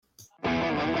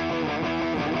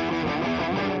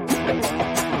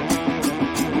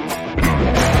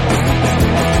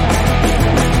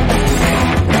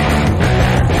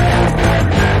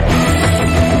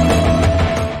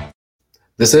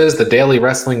This is the Daily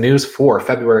Wrestling News for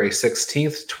February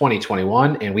 16th,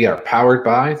 2021, and we are powered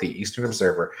by the Eastern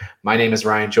Observer. My name is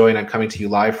Ryan Joy, and I'm coming to you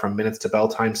live from Minutes to Bell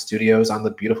Time Studios on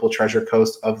the beautiful Treasure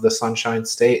Coast of the Sunshine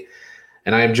State.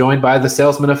 And I am joined by the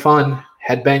Salesman of Fun,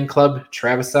 Headbang Club,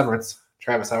 Travis Severance.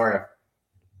 Travis, how are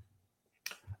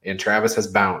you? And Travis has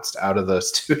bounced out of the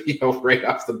studio right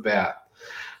off the bat.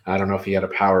 I don't know if he had a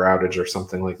power outage or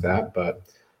something like that, but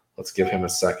let's give him a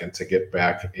second to get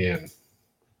back in.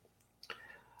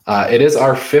 It is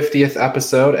our 50th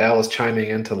episode. Al is chiming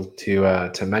in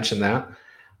to mention that.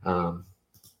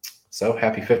 So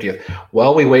happy 50th.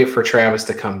 While we wait for Travis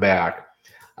to come back,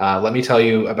 let me tell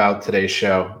you about today's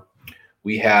show.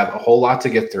 We have a whole lot to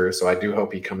get through, so I do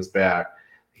hope he comes back.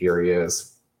 Here he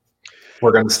is.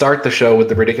 We're going to start the show with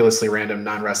the ridiculously random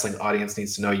non-wrestling audience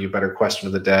needs to know you better question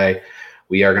of the day.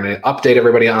 We are going to update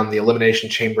everybody on the Elimination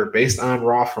Chamber based on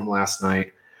Raw from last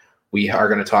night. We are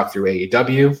going to talk through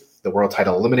AEW, the World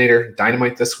Title Eliminator,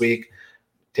 Dynamite this week,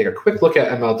 take a quick look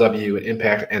at MLW and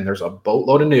Impact, and there's a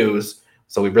boatload of news,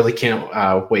 so we really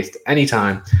can't waste any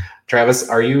time. Travis,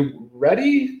 are you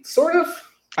ready, sort of?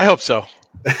 I hope so.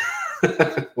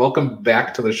 Welcome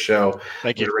back to the show.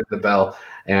 Thank you. Ring the bell,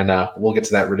 and we'll get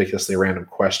to that ridiculously random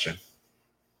question.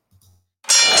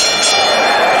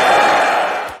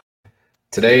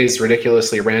 Today's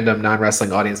ridiculously random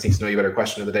non-wrestling audience needs to know you better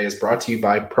question of the day is brought to you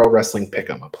by Pro Wrestling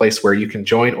Pick'em, a place where you can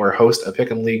join or host a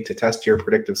Pick'em league to test your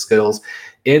predictive skills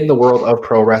in the world of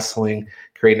pro wrestling.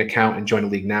 Create an account and join a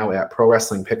league now at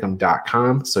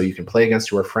ProWrestlingPick'em.com so you can play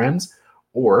against your friends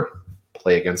or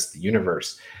play against the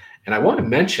universe. And I want to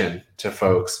mention to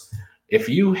folks, if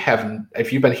you've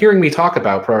been hearing me talk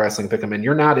about Pro Wrestling Pick'em and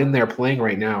you're not in there playing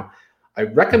right now, I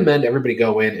recommend everybody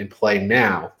go in and play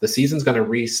now. The season's going to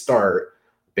restart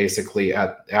basically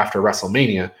after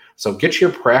WrestleMania. So get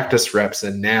your practice reps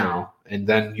in now, and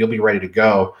then you'll be ready to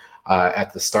go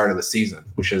at the start of the season,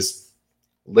 which is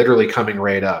literally coming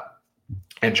right up.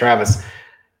 And Travis,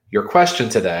 your question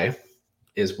today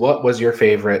is, what was your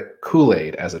favorite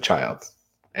Kool-Aid as a child?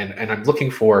 And I'm looking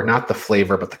for not the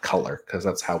flavor, but the color, because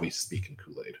that's how we speak in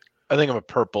Kool-Aid. I think I'm a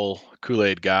purple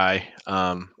Kool-Aid guy.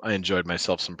 I enjoyed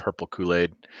myself some purple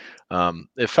Kool-Aid.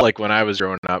 It felt like when I was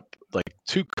growing up, like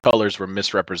two colors were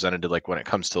misrepresented, like when it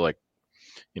comes to like,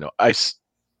 ice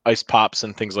pops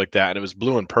and things like that. And it was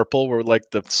blue and purple were like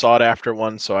the sought after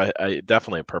one. So I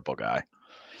definitely a purple guy.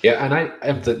 Yeah, and I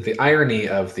have the irony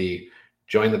of the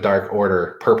join the Dark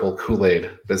Order purple Kool-Aid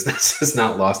business is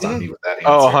not lost on me with that answer.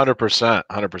 Oh, 100%.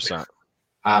 100%.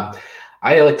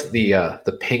 I liked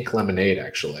the pink lemonade,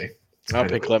 actually. Oh,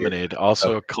 pink lemonade,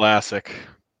 also a classic.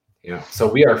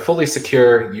 So we are fully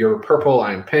secure. You're purple,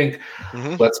 I'm pink.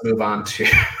 Mm-hmm. Let's move on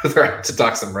to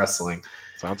talk some wrestling.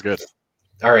 Sounds good.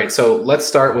 All right, so let's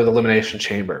start with Elimination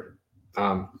Chamber.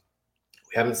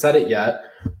 We haven't said it yet,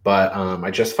 but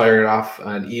I just fired off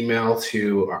an email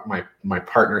to my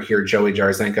partner here, Joey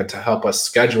Jarzenka, to help us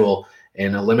schedule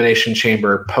an Elimination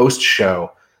Chamber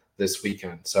post-show this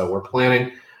weekend. So we're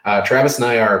planning. Travis and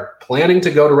I are planning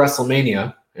to go to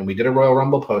WrestleMania, and we did a Royal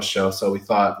Rumble post-show, so we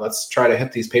thought, let's try to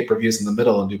hit these pay-per-views in the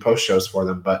middle and do post-shows for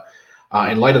them. But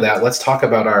in light of that, let's talk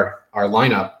about our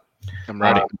lineup. I'm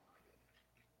ready.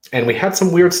 And we had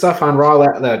some weird stuff on Raw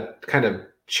that kind of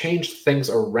changed things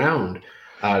around.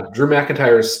 Drew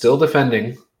McIntyre is still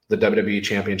defending the WWE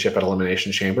Championship at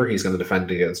Elimination Chamber. He's going to defend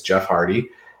against Jeff Hardy,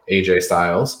 AJ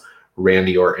Styles,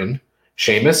 Randy Orton,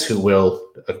 Sheamus, who will,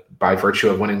 by virtue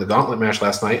of winning the gauntlet match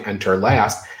last night, enter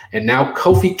last, and now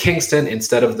Kofi Kingston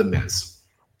instead of The Miz.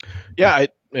 Yeah,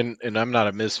 and I'm not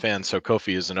a Miz fan, so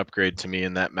Kofi is an upgrade to me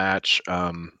in that match.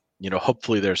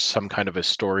 Hopefully there's some kind of a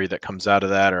story that comes out of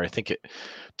that, or I think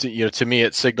to me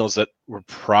it signals that we're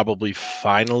probably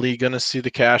finally going to see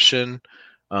the cash in.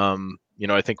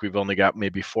 I think we've only got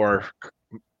maybe four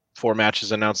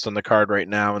matches announced on the card right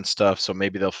now and stuff, so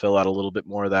maybe they'll fill out a little bit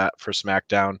more of that for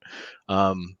SmackDown.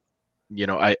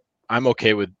 I'm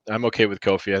okay with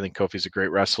Kofi. I think Kofi's a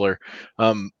great wrestler.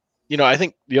 I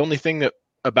think the only thing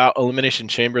about Elimination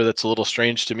Chamber that's a little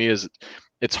strange to me is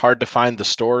it's hard to find the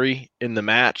story in the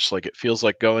match. Like, it feels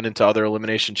like going into other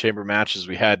Elimination Chamber matches,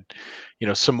 we had,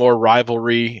 some more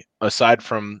rivalry aside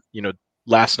from,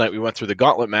 last night we went through the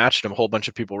gauntlet match and a whole bunch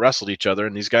of people wrestled each other,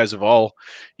 and these guys have all,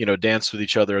 danced with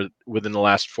each other within the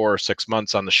last 4 or 6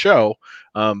 months on the show.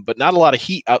 But not a lot of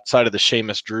heat outside of the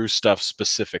Sheamus Drew stuff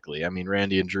specifically. I mean,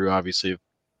 Randy and Drew obviously have,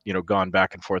 gone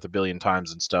back and forth a billion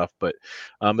times and stuff, but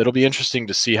it'll be interesting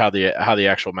to see how the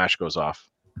actual match goes off.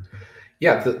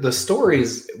 Yeah, the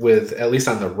stories with, at least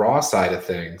on the Raw side of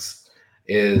things,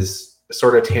 is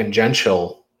sort of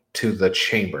tangential to the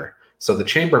Chamber. So the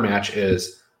Chamber match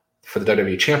is for the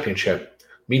WWE Championship.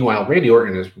 Meanwhile, Randy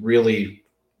Orton is really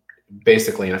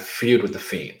basically in a feud with the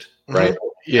Fiend, right?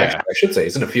 Yeah. Actually, I should say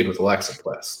he's in a feud with Alexa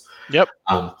Bliss. Yep.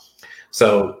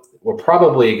 So we're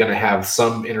probably going to have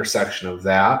some intersection of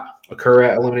that occur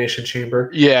at Elimination Chamber.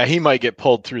 Yeah, he might get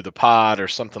pulled through the pod or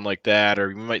something like that, or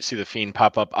we might see the Fiend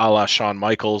pop up a la Shawn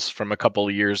Michaels from a couple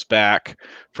of years back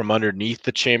from underneath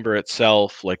the chamber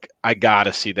itself. Like, I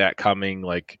gotta see that coming.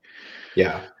 Like,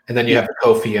 yeah, and then you have the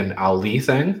Kofi and Ali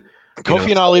thing. Kofi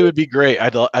and Ali would be great.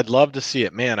 I'd love to see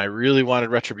it, man. I really wanted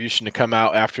Retribution to come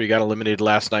out after he got eliminated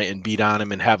last night and beat on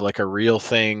him and have like a real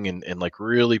thing and like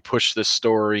really push this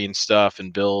story and stuff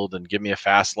and build and give me a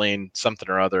fast lane something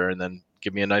or other, and then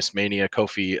give me a nice Mania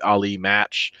Kofi Ali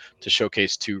match to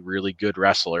showcase two really good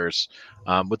wrestlers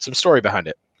with some story behind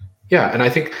it. Yeah, and I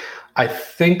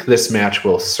think this match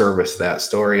will service that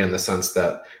story in the sense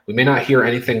that we may not hear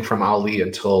anything from Ali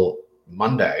until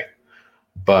Monday,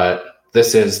 but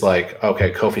this is like,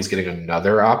 okay, Kofi's getting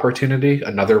another opportunity,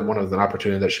 another one of the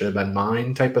opportunity that should have been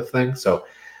mine type of thing. So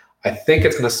I think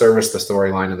it's going to service the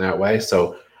storyline in that way.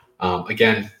 So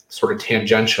again, sort of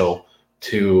tangential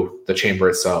to the chamber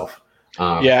itself.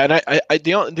 Yeah, and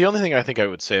the only thing I think I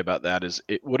would say about that is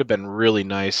it would have been really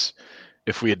nice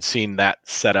if we had seen that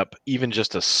set up, even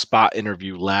just a spot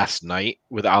interview last night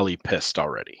with Ali pissed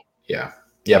already. Yeah,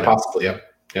 possibly.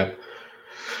 Yep.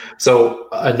 So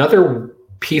another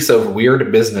piece of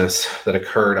weird business that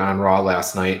occurred on Raw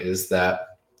last night is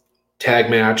that tag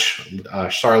match,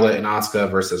 Charlotte and Asuka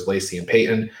versus Lacey and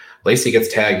Peyton. Lacey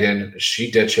gets tagged in.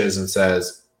 She ditches and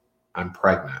says, "I'm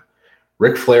pregnant."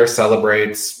 Ric Flair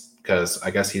celebrates because I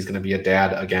guess he's going to be a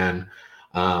dad again.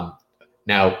 Now,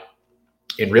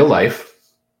 in real life,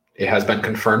 it has been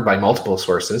confirmed by multiple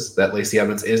sources that Lacey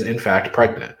Evans is in fact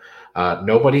pregnant.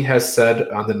 Nobody has said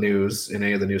on the news, in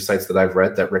any of the news sites that I've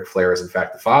read, that Ric Flair is in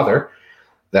fact the father.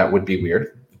 That would be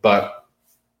weird. But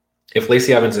if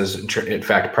Lacey Evans is in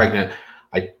fact pregnant,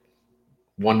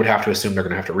 one would have to assume they're going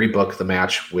to have to rebook the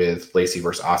match with Lacey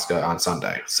versus Asuka on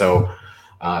Sunday. So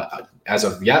as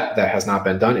of yet, that has not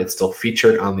been done. It's still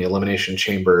featured on the Elimination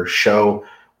Chamber show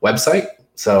website.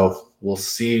 So we'll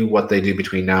see what they do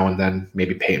between now and then.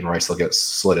 Maybe Peyton Royce will get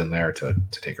slid in there to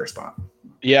take her spot.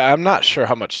 Yeah, I'm not sure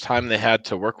how much time they had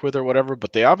to work with or whatever,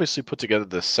 but they obviously put together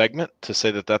this segment to say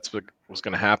that that's what was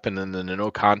going to happen in the no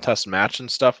contest match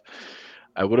and stuff.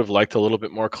 I would have liked a little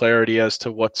bit more clarity as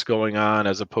to what's going on,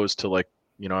 as opposed to like,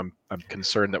 I'm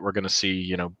concerned that we're going to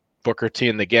see, Booker T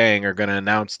and the gang are going to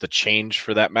announce the change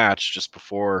for that match just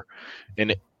before,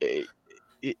 and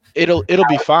it'll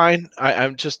be fine.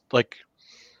 I'm just like,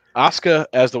 Asuka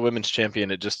as the women's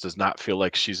champion, it just does not feel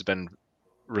like she's been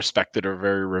respected or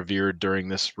very revered during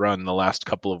this run the last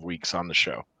couple of weeks on the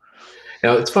show.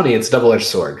 Now, it's funny. It's a double-edged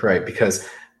sword, right? Because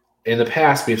in the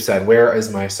past, we've said, where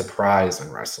is my surprise in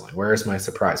wrestling? Where is my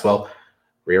surprise? Well,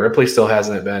 Rhea Ripley still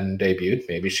hasn't been debuted.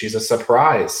 Maybe she's a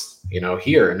surprise,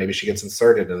 here, and maybe she gets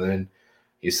inserted, and then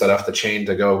you set off the chain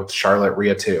to go Charlotte,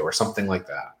 Rhea 2, or something like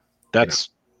that. That's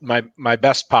my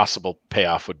best possible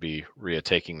payoff would be Rhea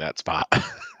taking that spot.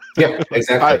 Yeah,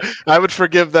 exactly. I would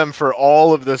forgive them for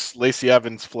all of this Lacey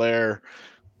Evans Flair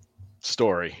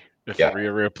story if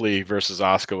Rhea Ripley versus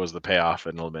Asuka was the payoff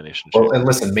in Elimination Chamber. Well, and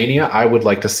listen, Mania, I would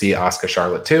like to see Asuka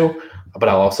Charlotte too, but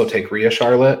I'll also take Rhea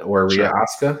Charlotte or Rhea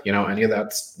Asuka. Any of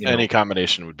that's any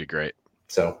combination would be great.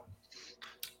 So,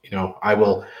 I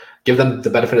will give them the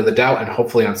benefit of the doubt, and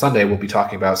hopefully on Sunday we'll be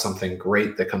talking about something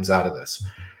great that comes out of this.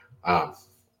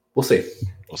 We'll see.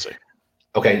 We'll see.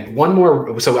 Okay, one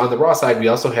more. So on the Raw side, we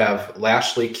also have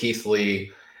Lashley, Keith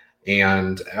Lee,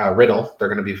 and Riddle. They're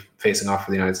going to be facing off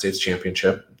for the United States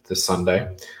Championship this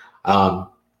Sunday.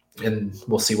 And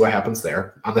we'll see what happens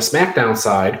there. On the SmackDown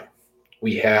side,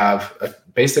 we have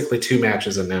basically two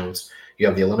matches announced. You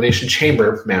have the Elimination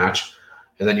Chamber match,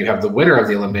 and then you have the winner of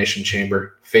the Elimination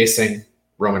Chamber facing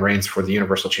Roman Reigns for the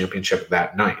Universal Championship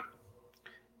that night.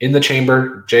 In the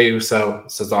Chamber, Jey Uso,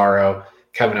 Cesaro,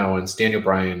 Kevin Owens, Daniel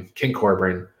Bryan, King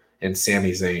Corbin, and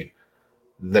Sami Zayn.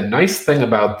 The nice thing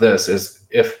about this is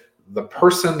if the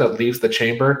person that leaves the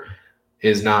chamber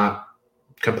is not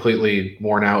completely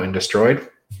worn out and destroyed,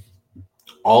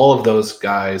 all of those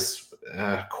guys,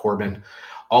 Corbin,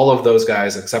 all of those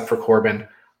guys except for Corbin,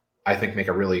 I think make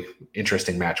a really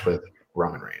interesting match with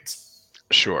Roman Reigns.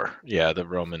 Sure. Yeah, the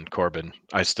Roman Corbin.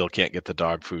 I still can't get the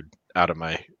dog food out of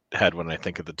my head when I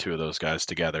think of the two of those guys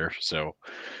together. So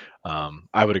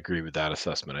I would agree with that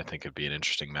assessment. I think it'd be an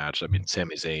interesting match. I mean,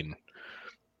 Sami Zayn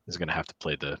is going to have to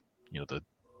play the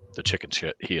chicken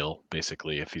shit heel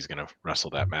basically if he's going to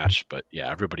wrestle that match. But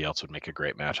yeah, everybody else would make a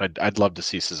great match. I'd love to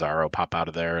see Cesaro pop out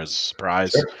of there as a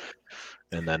surprise,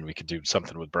 and then we could do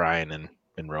something with Bryan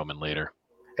and Roman later.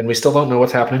 And we still don't know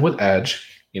what's happening with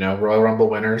Edge. Royal Rumble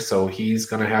winner, so he's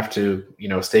going to have to,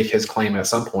 stake his claim at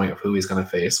some point of who he's going to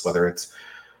face, whether it's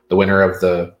the winner of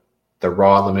the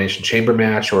Raw Elimination Chamber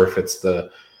match or if it's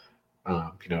the,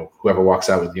 whoever walks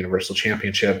out with the Universal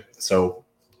Championship. So,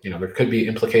 there could be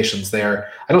implications there.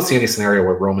 I don't see any scenario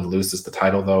where Roman loses the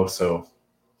title though. So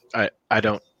I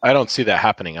don't see that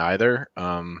happening either.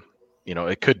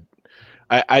 It could.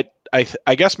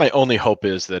 I guess my only hope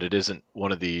is that it isn't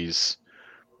one of these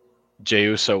Jey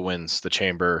Uso wins the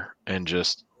chamber and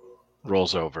just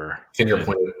rolls over. Finger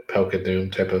pointed Polka Doom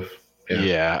type of.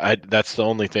 Yeah, that's the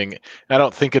only thing. I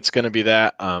don't think it's going to be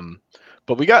that.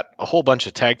 But we got a whole bunch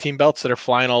of tag team belts that are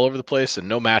flying all over the place, and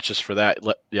no matches for that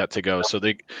yet to go. So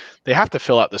they have to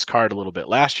fill out this card a little bit.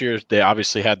 Last year they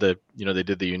obviously had they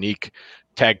did the unique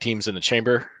tag teams in the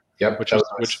chamber. Yep, which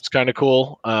was kind of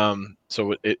cool.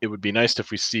 So it would be nice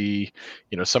if we see,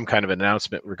 some kind of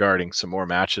announcement regarding some more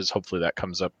matches. Hopefully that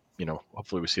comes up.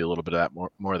 Hopefully we see a little bit of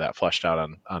that more of that fleshed out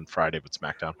on Friday with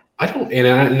SmackDown.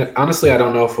 Honestly, I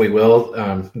don't know if we will.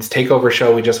 This Takeover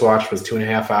show we just watched was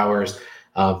 2.5 hours,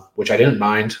 which I didn't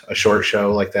mind. A short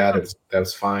show like that, that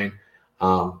was fine.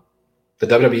 The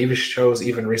WWE shows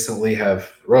even recently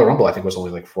have Royal Rumble. I think was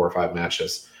only like 4 or 5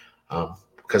 matches,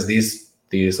 because these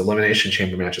Elimination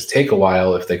Chamber matches take a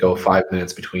while if they go 5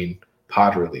 minutes between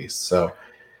pod release. So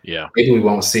yeah, maybe we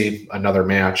won't see another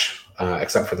match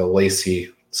except for the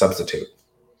Lacey substitute.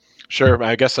 Sure,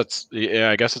 I guess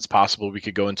it's possible we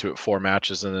could go into it 4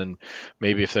 matches, and then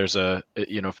maybe if there's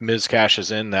if Miz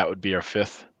cashes in, that would be our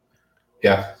 5th.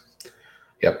 Yeah.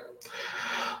 Yep.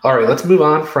 All right, let's move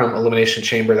on from Elimination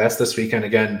Chamber. That's this weekend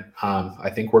again. I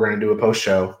think we're going to do a post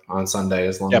show on Sunday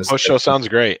as long as post show sounds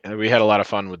great. We had a lot of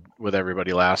fun with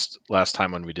everybody last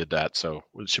time when we did that, so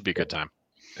it should be a good time.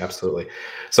 Absolutely.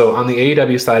 So on the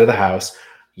AEW side of the house,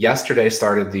 yesterday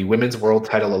started the Women's World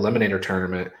Title Eliminator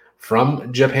Tournament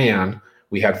from Japan.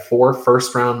 We had 4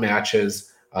 first-round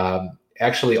matches.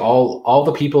 Actually, all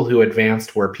the people who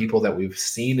advanced were people that we've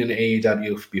seen in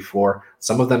AEW before.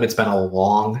 Some of them, it's been a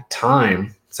long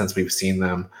time since we've seen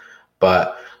them.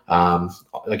 But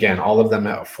again, all of them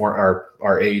are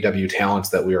AEW talents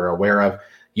that we are aware of.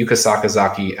 Yuka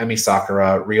Sakazaki, Emi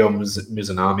Sakura, Ryo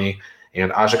Mizunami,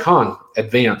 and Aja Khan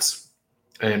advance.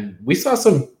 And we saw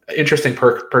some interesting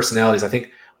personalities. I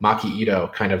think Maki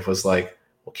Ito kind of was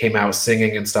came out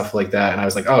singing and stuff like that. And I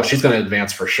was like, oh, she's going to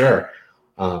advance for sure.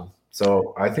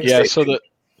 So I think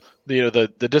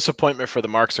the disappointment for the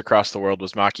marks across the world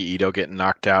was Maki Ito getting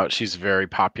knocked out. She's very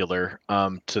popular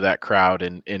to that crowd,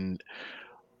 and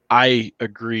I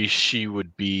agree she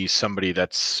would be somebody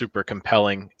that's super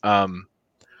compelling.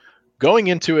 Going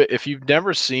into it, if you've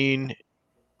never seen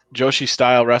Joshi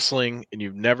style wrestling and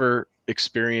you've never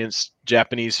experienced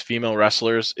Japanese female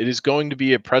wrestlers, it is going to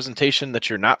be a presentation that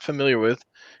you're not familiar with.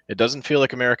 It doesn't feel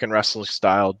like American wrestling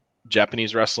style.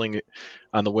 Japanese wrestling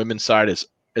on the women's side is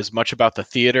as much about the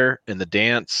theater and the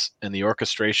dance and the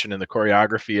orchestration and the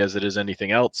choreography as it is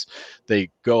anything else. They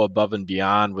go above and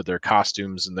beyond with their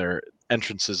costumes and their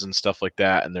entrances and stuff like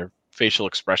that, and their facial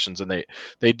expressions, and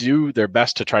they do their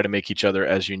best to try to make each other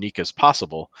as unique as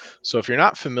possible. So if you're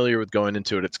not familiar with going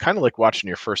into it, it's kind of like watching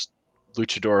your first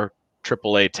luchador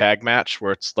AAA tag match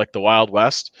where it's like the Wild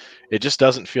West. It just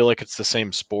doesn't feel like it's the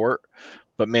same sport.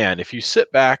 But man, if you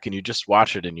sit back and you just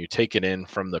watch it and you take it in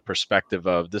from the perspective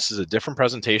of this is a different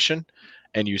presentation,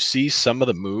 and you see some of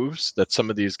the moves that some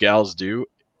of these gals do,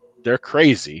 they're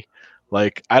crazy.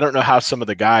 Like, I don't know how some of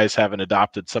the guys haven't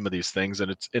adopted some of these things,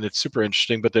 and it's super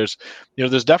interesting. But there's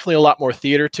definitely a lot more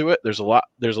theater to it. There's a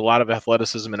lot of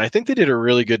athleticism, and I think they did a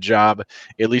really good job,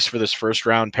 at least for this first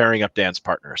round, pairing up dance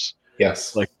partners.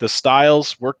 Yes, like the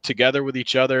styles work together with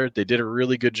each other. They did a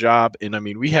really good job, and I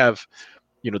mean, we have.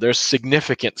 There's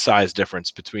significant size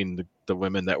difference between the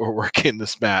women that were working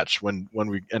this match when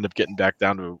we end up getting back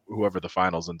down to whoever the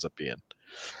finals ends up being.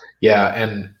 Yeah,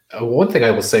 and one thing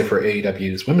I will say for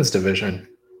AEW's women's division,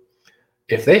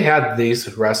 if they had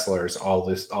these wrestlers all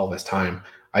this time,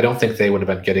 I don't think they would have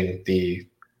been getting the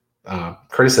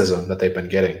criticism that they've been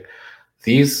getting.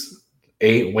 These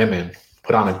 8 women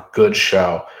put on a good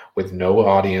show with no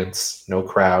audience, no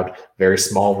crowd, very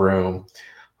small room.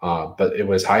 But it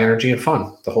was high energy and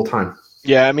fun the whole time.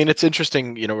 Yeah, I mean, it's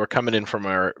interesting. We're coming in from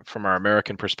our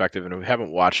American perspective, and we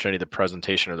haven't watched any of the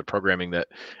presentation or the programming that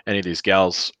any of these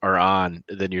gals are on.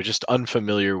 Then you're just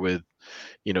unfamiliar with,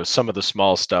 some of the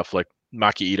small stuff. Like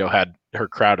Maki Ito had her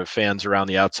crowd of fans around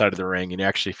the outside of the ring, and you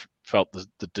actually felt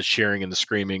the cheering and the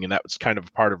screaming, and that was kind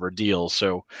of part of her deal.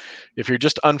 So if you're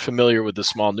just unfamiliar with the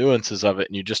small nuances of it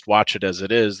and you just watch it as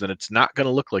it is, then it's not going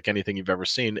to look like anything you've ever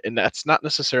seen, and that's not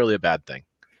necessarily a bad thing.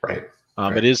 Right.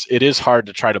 Right. It is hard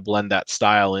to try to blend that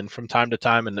style in from time to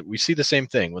time, and we see the same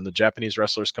thing when the Japanese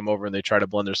wrestlers come over and they try to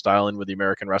blend their style in with the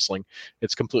American wrestling.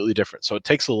 It's completely different. So it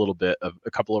takes a little bit of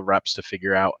a couple of reps to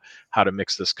figure out how to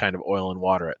mix this kind of oil and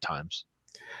water at times.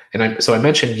 And I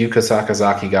mentioned Yuka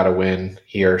Sakazaki got a win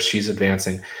here. She's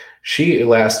advancing. She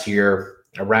last year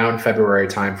around February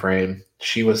timeframe,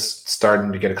 she was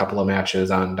starting to get a couple of matches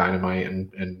on Dynamite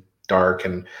and Dark,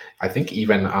 and I think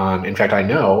even on, in fact, I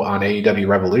know on AEW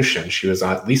Revolution, she was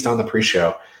at least on the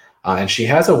pre-show, and she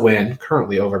has a win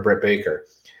currently over Britt Baker.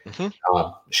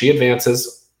 She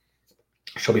advances.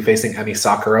 She'll be facing Emi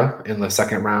Sakura in the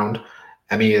second round.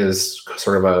 Emi is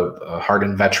sort of a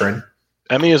hardened veteran.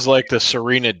 Emi is like the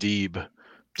Serena Deeb to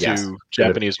Yes.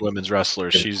 Japanese women's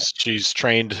wrestlers. She's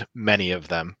trained many of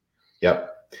them.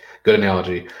 Yep. Good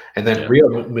analogy. And then Ryo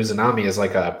Mizunami is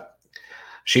like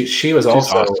she was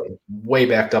also awesome. way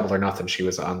back Double or Nothing. She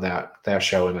was on that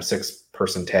show in a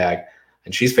 6-person tag,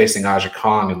 and she's facing Aja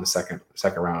Kong in the second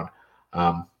round.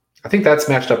 I think that's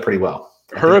matched up pretty well.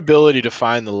 Her ability to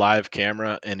find the live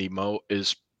camera and emote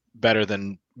is better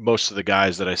than most of the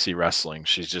guys that I see wrestling.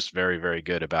 She's just very, very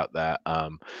good about that.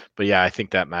 But yeah, I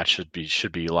think that match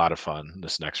should be a lot of fun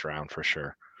this next round for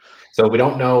sure. So we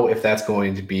don't know if that's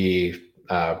going to be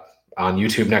on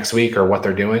YouTube next week or what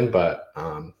they're doing, but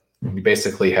we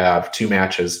basically have 2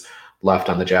 matches left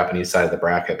on the Japanese side of the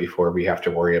bracket before we have to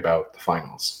worry about the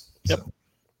finals. Yep. So.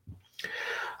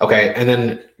 Okay, and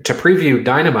then to preview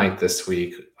Dynamite this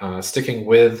week, sticking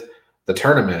with the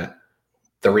tournament,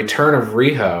 the return of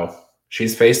Riho.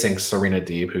 She's facing Serena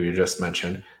Deeb, who you just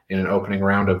mentioned, in an opening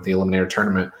round of the Eliminator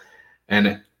tournament.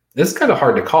 And this is kind of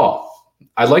hard to call.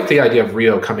 I like the idea of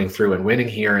Riho coming through and winning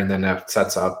here, and then that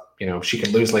sets up, she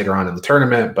can lose later on in the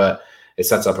tournament, but it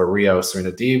sets up a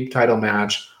Riho-Serena Deeb title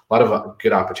match. A lot of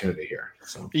good opportunity here.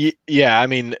 So. Yeah, I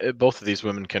mean, both of these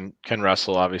women can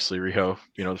wrestle. Obviously, Riho,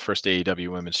 the first AEW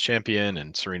Women's Champion,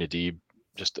 and Serena Deeb,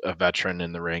 just a veteran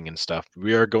in the ring and stuff.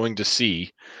 We are going to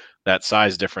see that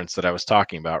size difference that I was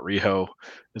talking about. Riho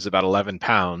is about 11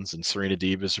 pounds, and Serena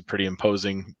Deeb is a pretty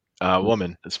imposing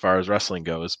woman as far as wrestling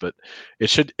goes. But it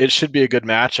should be a good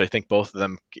match. I think both of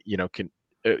them, can.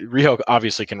 Riho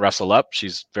obviously can wrestle up.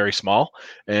 She's very small,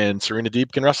 and Serena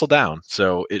Deeb can wrestle down.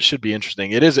 So it should be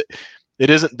interesting. It isn't.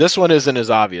 This one isn't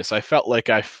as obvious. I felt like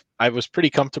I was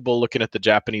pretty comfortable looking at the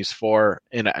Japanese 4,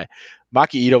 and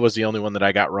Maki Ito was the only one that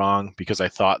I got wrong because I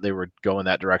thought they would go in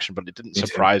that direction, but it didn't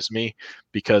surprise me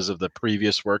because of the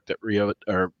previous work that Ryu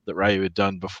had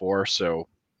done before. So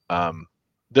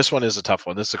this one is a tough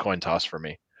one. This is a coin toss for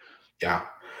me. Yeah.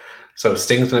 So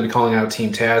Sting's going to be calling out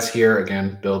Team Taz here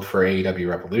again. Build for AEW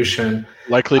Revolution.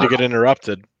 Likely to get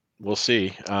interrupted. We'll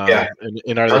see. Yeah.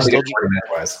 And are they still?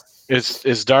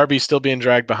 Is Darby still being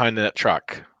dragged behind that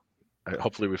truck?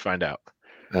 Hopefully we find out.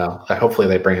 Well, hopefully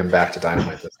they bring him back to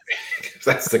Dynamite this week, if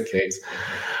that's the case.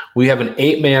 We have an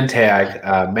 8-man tag,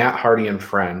 Matt Hardy and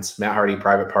friends, Matt Hardy,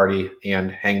 Private Party,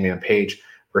 and Hangman Page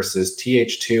versus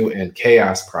TH2 and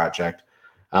Chaos Project.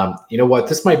 You know what?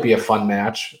 This might be a fun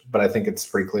match, but I think it's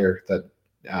pretty clear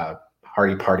that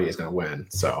Hardy Party is going to win.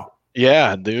 So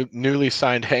yeah, the newly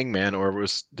signed Hangman, or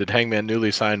did Hangman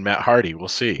newly sign Matt Hardy? We'll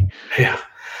see. Yeah,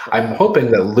 I'm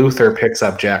hoping that Luther picks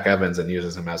up Jack Evans and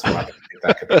uses him as a weapon.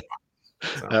 That could be fun.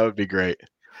 So. That would be great.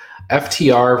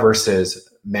 FTR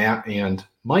versus Matt and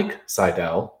Mike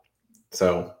Seidel.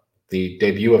 So the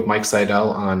debut of Mike Seidel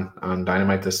on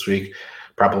Dynamite this week,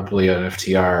 probably an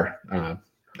FTR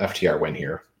win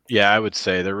here. Yeah, I would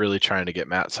say they're really trying to get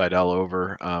Matt Seidel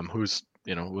over, who's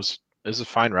is a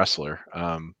fine wrestler.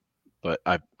 But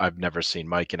I've never seen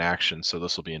Mike in action, so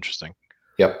this will be interesting.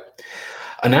 Yep.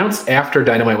 Announced after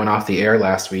Dynamite went off the air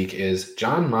last week is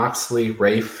Jon Moxley,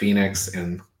 Rey Fenix,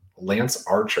 and Lance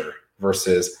Archer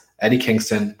versus Eddie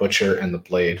Kingston, Butcher, and The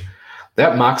Blade.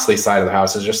 That Moxley side of the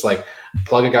house is just like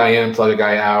plug a guy in, plug a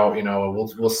guy out.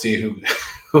 We'll see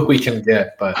who we can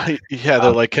get. But yeah,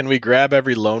 they're like, can we grab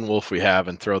every lone wolf we have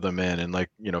and throw them in?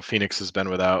 And Phoenix has been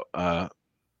without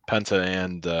Penta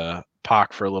and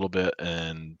Pac for a little bit,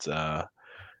 and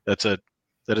that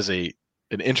is an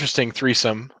interesting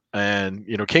threesome. And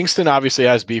Kingston obviously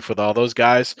has beef with all those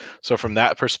guys, so from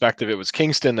that perspective, it was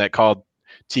Kingston that called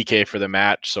TK for the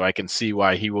match, so I can see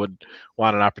why he would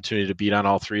want an opportunity to beat on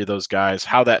all three of those guys.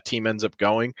 How that team ends up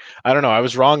going, I don't know. I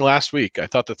was wrong last week. I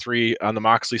thought the three on the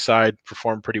Moxley side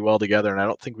performed pretty well together, and I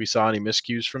don't think we saw any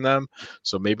miscues from them.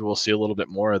 So maybe we'll see a little bit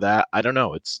more of that. I don't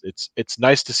know. It's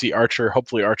nice to see Archer.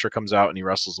 Hopefully Archer comes out and he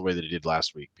wrestles the way that he did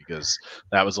last week, because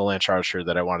that was the Lance Archer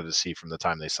that I wanted to see from the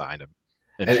time they signed him.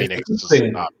 And Phoenix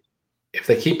if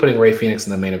they keep putting Rey Fenix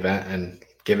in the main event and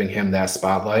giving him that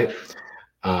spotlight,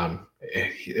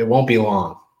 it won't be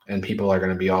long and people are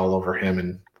going to be all over him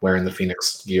and wearing the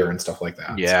Phoenix gear and stuff like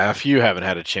that. Yeah, if you haven't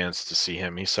had a chance to see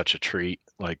him, he's such a treat.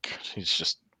 Like, he's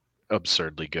just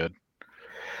absurdly good.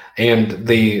 And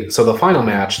the final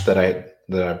match that I've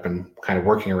been kind of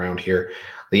working around here,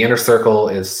 the Inner Circle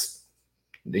is,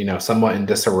 somewhat in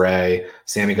disarray.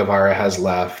 Sammy Guevara has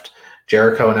left.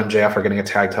 Jericho and MJF are getting a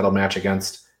tag title match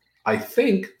against, I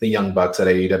think, the Young Bucks at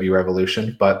AEW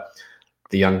Revolution, but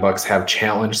the Young Bucks have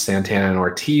challenged Santana and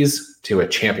Ortiz to a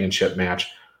championship match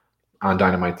on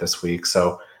Dynamite this week.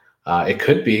 So it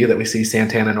could be that we see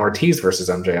Santana and Ortiz versus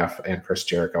MJF and Chris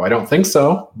Jericho. I don't think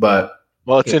so, but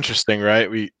well, it's interesting, right?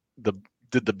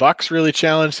 Did the Bucks really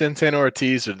challenge Santana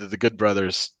Ortiz, or did the Good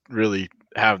Brothers really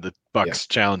have the Bucks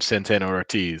challenge Santana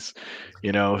Ortiz?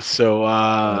 So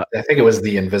I think it was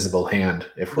the invisible hand.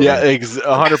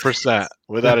 100%,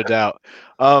 without a doubt.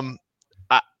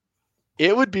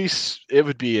 It would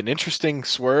be an interesting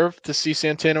swerve to see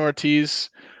Santana Ortiz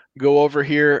go over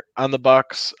here on the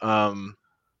Bucks.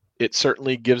 It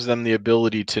certainly gives them the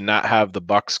ability to not have the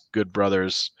Bucks Good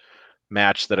Brothers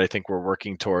match that I think we're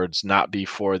working towards not be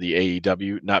for the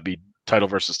AEW, not be title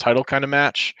versus title kind of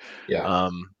match. Yeah.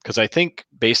 Because I think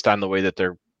based on the way that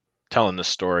they're telling this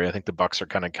story, I think the Bucks are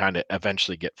kind of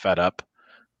eventually get fed up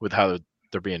with how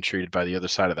they're being treated by the other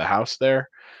side of the house there.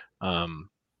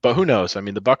 But who knows? I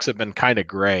mean, the Bucks have been kind of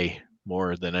gray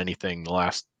more than anything the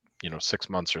last 6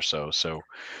 months or so. So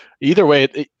either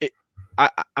way,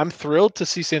 I'm thrilled to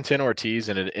see Santana Ortiz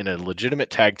in a legitimate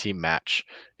tag team match.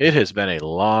 It has been a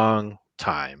long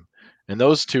time, and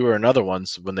those two are another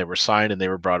ones. When they were signed and they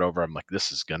were brought over, I'm like,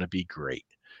 this is going to be great.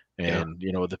 And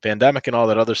with the pandemic and all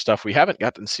that other stuff, we haven't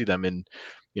gotten to see them in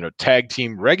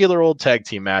regular old tag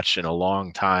team match in a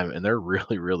long time, and they're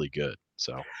really, really good.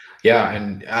 So yeah,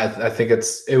 and I think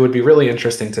it would be really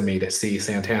interesting to me to see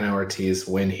Santana Ortiz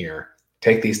win here,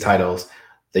 take these titles.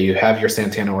 That you have your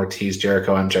Santana Ortiz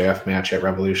Jericho MJF match at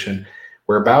Revolution.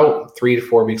 We're about 3 to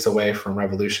 4 weeks away from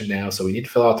Revolution now, so we need to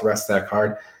fill out the rest of that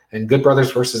card. And Good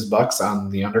Brothers versus Bucks on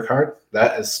the undercard.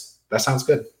 That sounds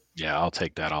good. Yeah, I'll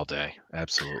take that all day.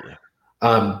 Absolutely.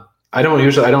 I don't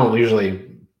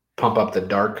usually pump up the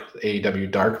dark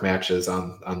AEW dark matches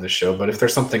on this show, but if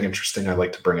there's something interesting, I'd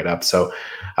like to bring it up. So,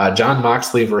 John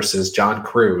Moxley versus John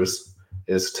Cruz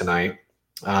is tonight.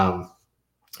 John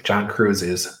Cruz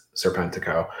is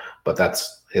Serpentico, but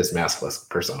that's his maskless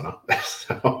persona.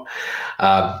 So,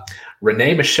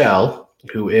 Renee Michelle,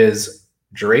 who is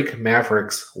Drake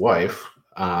Maverick's wife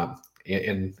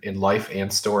in life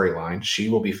and storyline, she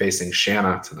will be facing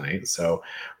Shanna tonight. So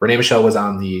Renee Michelle was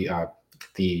on the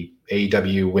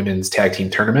AEW Women's Tag Team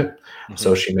Tournament,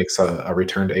 so she makes a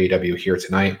return to AEW here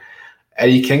tonight.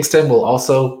 Eddie Kingston will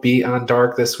also be on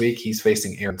Dark this week. He's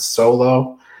facing Aaron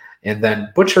Solo. And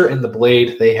then Butcher and the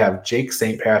Blade, they have Jake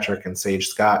St. Patrick and Sage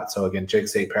Scott. So again, Jake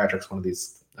St. Patrick's one of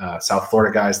these South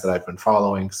Florida guys that I've been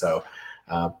following. So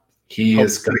he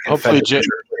is going to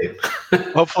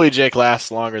hopefully Jake lasts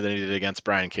longer than he did against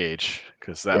Brian Cage,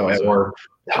 because that was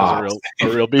a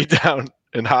real beatdown.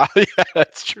 And yeah,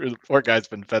 that's true. The poor guy's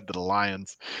been fed to the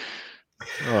lions.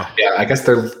 Oh. Yeah, I guess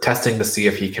they're testing to see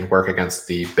if he can work against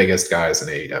the biggest guys in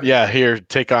AEW. Yeah, here,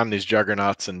 take on these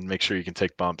juggernauts and make sure you can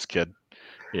take bumps, kid.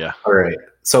 Yeah. All right.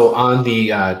 So on the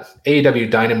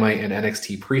AEW Dynamite and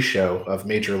NXT pre-show of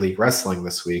Major League Wrestling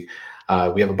this week,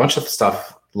 we have a bunch of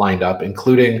stuff lined up,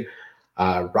 including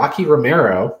Rocky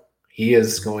Romero. He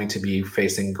is going to be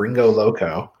facing Gringo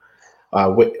Loco.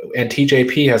 And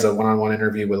TJP has a one-on-one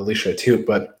interview with Alicia Atout.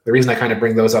 But the reason I kind of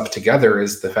bring those up together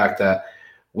is the fact that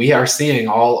we are seeing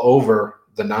all over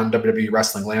the non-WWE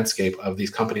wrestling landscape of these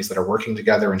companies that are working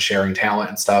together and sharing talent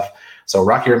and stuff. So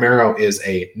Rocky Romero is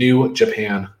a New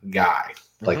Japan guy.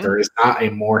 Like there is not a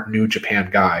more New Japan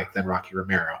guy than Rocky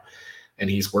Romero. And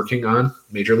he's working on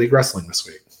Major League Wrestling this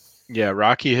week. Yeah,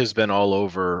 Rocky has been all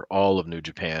over all of New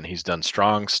Japan. He's done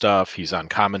strong stuff. He's on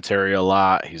commentary a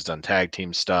lot. He's done tag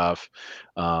team stuff.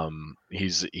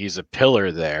 He's a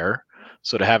pillar there.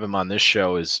 So to have him on this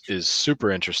show is super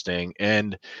interesting.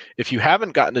 And if you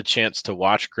haven't gotten a chance to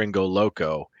watch Gringo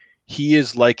Loco, he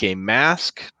is like a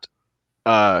masked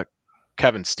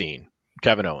Kevin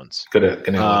Owens. Good.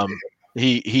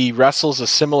 He wrestles a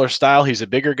similar style. He's a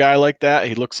bigger guy like that.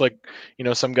 He looks like,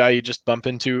 some guy you just bump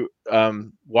into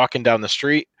walking down the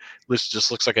street. This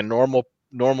just looks like a normal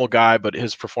guy, but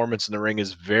his performance in the ring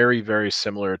is very, very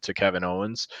similar to Kevin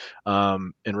Owens.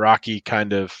 And Rocky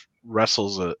kind of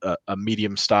wrestles a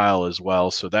medium style as well.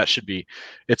 So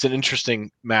it's an interesting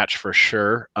match for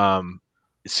sure.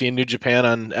 Seeing New Japan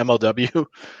on MLW,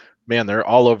 man, they're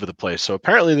all over the place. So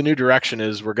apparently the new direction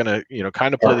is we're going to,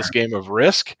 kind of play this game of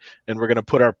Risk, and we're going to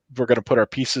put our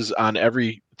pieces on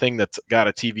everything thing that's got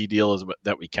a TV deal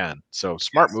that we can. So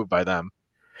smart move by them.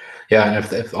 Yeah,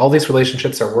 and if all these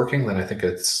relationships are working, then I think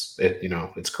it's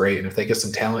great. And if they get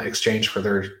some talent exchange for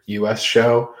their U.S.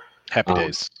 show, Happy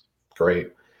days.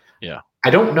 Great. Yeah. I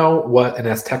don't know what an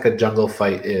Azteca jungle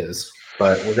fight is,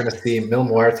 but we're going to see Mil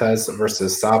Muertes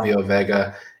versus Savio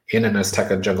Vega in an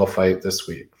Azteca jungle fight this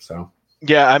week. So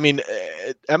yeah, I mean,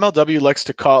 MLW likes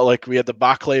to call, like we had the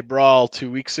Baclay Brawl 2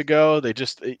 weeks ago. They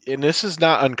just, and this is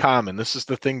not uncommon. This is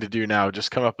the thing to do now. Just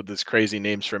come up with these crazy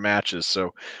names for matches.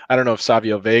 So I don't know if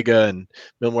Savio Vega and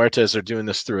Mil Muertes are doing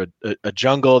this through a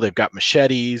jungle. They've got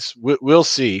machetes. We'll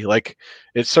see. Like,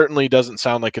 it certainly doesn't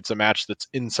sound like it's a match that's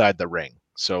inside the ring.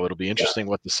 So it'll be interesting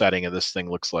what the setting of this thing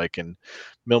looks like. And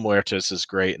Mil Muertes is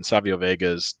great, and Savio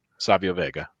Vega is Savio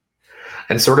Vega.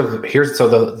 And sort of here's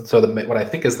the what I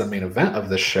think is the main event of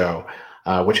this show,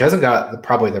 which hasn't got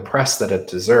probably the press that it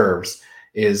deserves,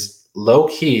 is Low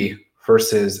Ki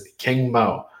versus King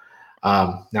Mo.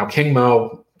 Now King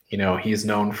Mo, he's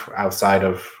known for outside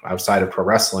of pro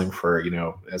wrestling for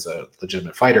as a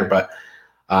legitimate fighter, but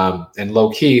and Low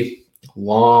Ki,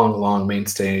 long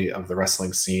mainstay of the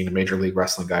wrestling scene, a Major League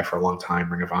Wrestling guy for a long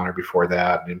time, Ring of Honor before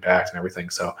that, and Impact and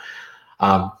everything. So.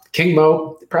 King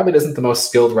Mo probably isn't the most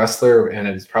skilled wrestler, and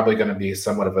it's probably going to be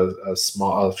somewhat of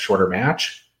a shorter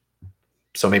match.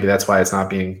 So maybe that's why it's not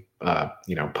being,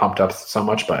 pumped up so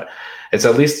much, but it's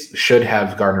at least should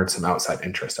have garnered some outside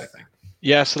interest, I think.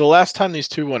 Yeah. So the last time these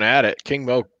two went at it, King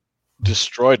Mo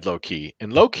destroyed Low Ki,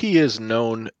 and Low Ki is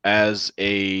known as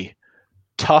a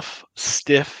tough,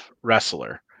 stiff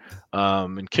wrestler.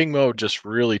 And King Mo just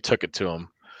really took it to him.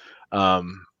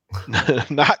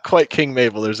 Not quite King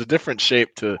Mabel. There's a different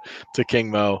shape to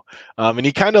King Mo. And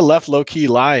he kind of left Low Ki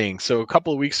lying. So a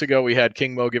couple of weeks ago, we had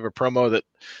King Mo give a promo that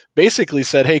basically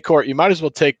said, "Hey, Court, you might as well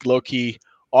take Low Ki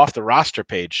off the roster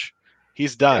page.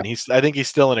 He's done. Yeah. I think he's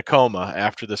still in a coma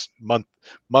after this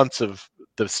months of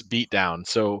this beatdown.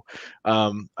 So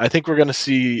I think we're going to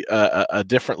see a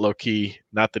different Low Ki.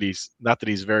 Not that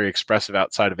he's very expressive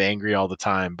outside of angry all the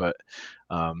time, but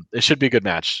it should be a good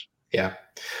match. Yeah,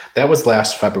 that was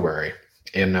last February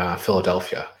in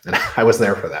Philadelphia, and I was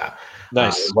there for that.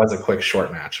 Nice. It was a quick,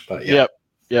 short match, but yeah.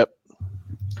 Yep.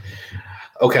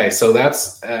 Okay, so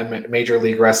that's Major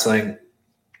League Wrestling.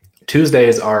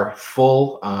 Tuesdays are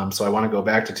full, so I want to go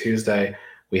back to Tuesday.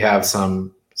 We have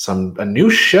a new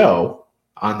show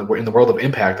in the world of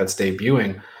Impact that's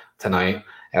debuting tonight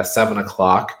at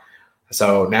 7:00.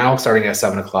 So now, starting at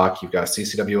 7:00, you've got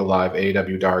CCW Live,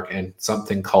 AEW Dark, and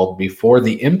something called Before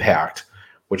the Impact,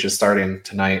 which is starting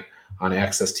tonight on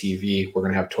Access TV. We're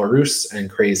going to have Taurus and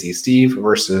Crazy Steve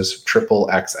versus Triple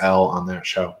XL on that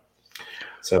show.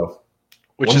 So,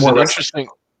 which is an interesting.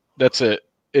 That's it.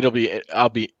 I'll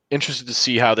be interested to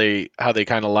see how they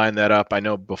kind of line that up. I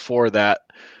know before that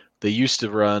they used to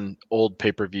run old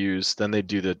pay-per-views, then they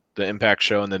do the Impact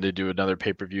show, and then they do another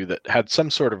pay-per-view that had some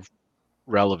sort of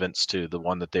relevance to the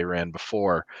one that they ran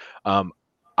before.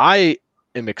 I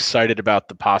am excited about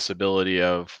the possibility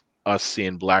of us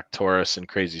seeing Black Taurus and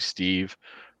Crazy Steve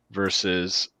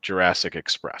versus Jurassic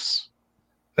Express.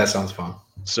 That sounds fun.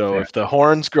 So if the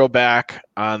horns grow back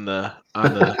on the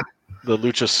the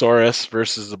Luchasaurus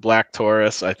versus the Black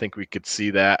Taurus, I think we could see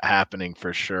that happening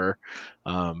for sure.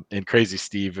 And Crazy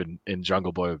Steve and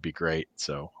Jungle Boy would be great.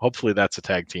 So hopefully that's a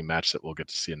tag team match that we'll get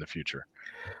to see in the future.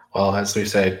 Well, as we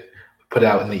said, put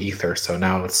out in the ether. So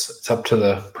now it's up to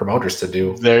the promoters to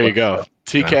do. There you go.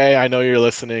 TK, I know you're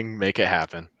listening. Make it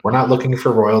happen. We're not looking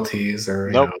for royalties or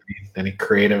any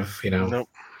creative, Nope.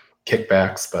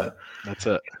 kickbacks, but that's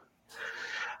it.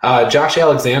 Josh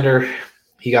Alexander,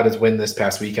 he got his win this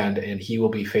past weekend, and he will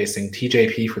be facing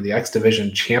TJP for the X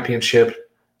Division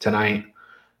Championship tonight.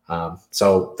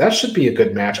 So that should be a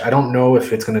good match. I don't know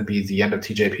if it's going to be the end of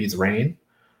TJP's reign,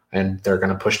 and they're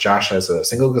going to push Josh as a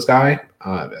singles guy.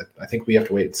 I think we have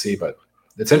to wait and see, but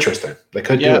it's interesting. They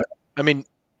could do it. I mean,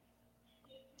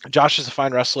 Josh is a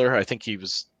fine wrestler. I think he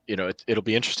was, it'll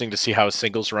be interesting to see how his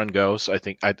singles run goes. I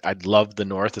think I'd love the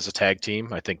North as a tag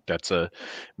team. I think that's a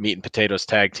meat and potatoes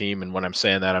tag team. And when I'm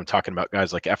saying that, I'm talking about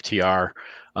guys like FTR.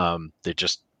 They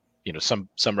just, some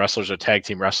wrestlers are tag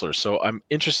team wrestlers. So I'm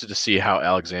interested to see how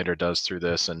Alexander does through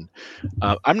this. And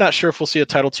I'm not sure if we'll see a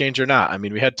title change or not. I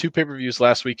mean, we had 2 pay-per-views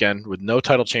last weekend with no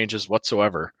title changes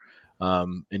whatsoever.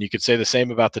 And you could say the same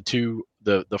about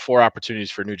the 4 opportunities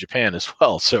for New Japan as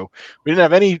well. So we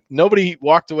didn't have nobody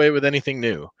walked away with anything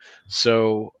new.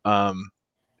 So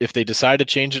if they decide to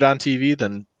change it on TV,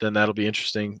 then that'll be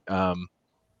interesting.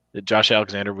 Josh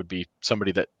Alexander would be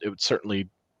somebody that it would certainly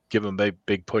give him a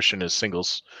big push in his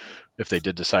singles if they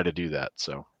did decide to do that.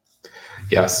 So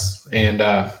Yes, and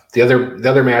the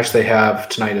other match they have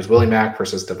tonight is Willie Mack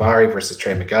versus Davari versus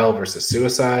Trey Miguel versus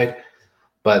Suicide.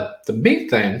 But the big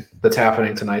thing that's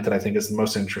happening tonight that I think is the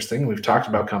most interesting, we've talked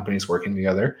about companies working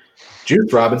together.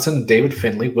 Juice Robinson and David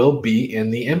Finlay will be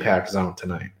in the Impact Zone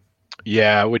tonight.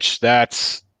 Yeah, which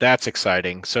that's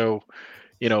exciting. So,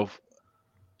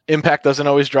 Impact doesn't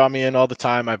always draw me in all the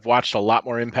time. I've watched a lot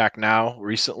more Impact now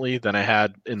recently than I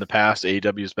had in the past.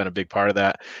 AEW has been a big part of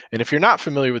that. And if you're not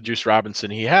familiar with Juice Robinson,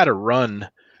 he had a run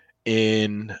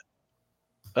in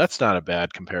That's not a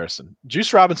bad comparison.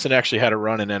 Juice Robinson actually had a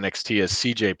run in NXT as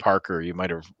CJ Parker. You might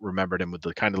have remembered him with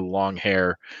the kind of long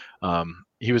hair.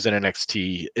 He was in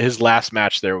NXT. His last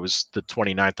match there was the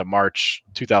 29th of March,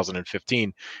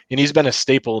 2015. And he's been a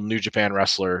staple New Japan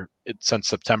wrestler since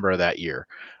September of that year.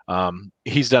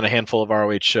 He's done a handful of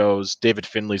ROH shows. David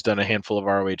Finlay's done a handful of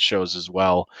ROH shows as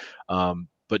well.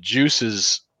 But Juice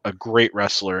is a great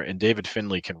wrestler, and David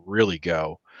Finlay can really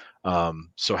go.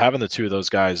 So having the two of those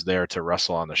guys there to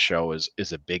wrestle on the show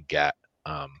is a big get.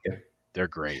 Yeah. They're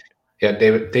great. Yeah,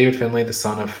 David Finlay, the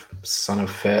son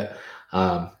of Fit.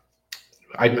 I'm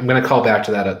going to call back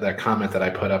to that comment that I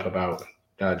put up about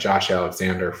Josh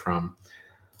Alexander from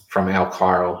Al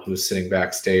Carl, who's sitting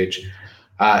backstage.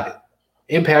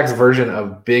 Impact's version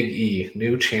of Big E,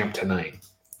 new champ tonight.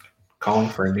 Calling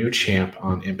for a new champ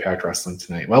on Impact Wrestling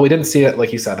tonight. Well, we didn't see it,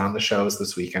 like you said, on the shows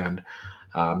this weekend.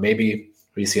 Maybe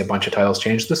we see a bunch of titles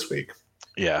change this week.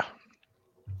 Yeah.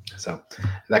 So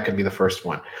that could be the first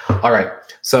one. All right.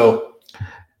 So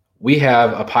we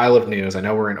have a pile of news. I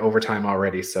know we're in overtime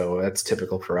already, so that's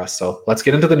typical for us. So let's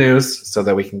get into the news so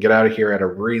that we can get out of here at a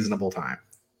reasonable time.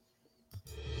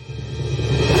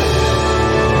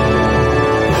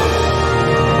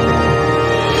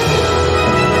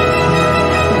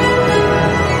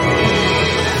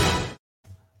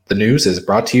 The news is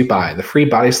brought to you by the free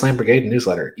Body Slam Brigade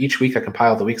newsletter. Each week I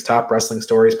compile the week's top wrestling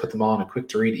stories, put them all in a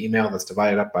quick-to-read email that's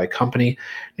divided up by company.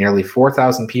 Nearly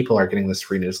 4,000 people are getting this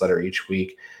free newsletter each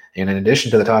week. And in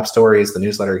addition to the top stories, the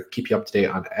newsletter keeps you up to date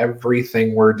on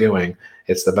everything we're doing.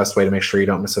 It's the best way to make sure you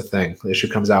don't miss a thing. The issue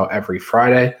comes out every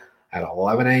Friday at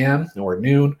 11 a.m. or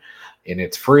noon, and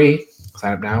it's free.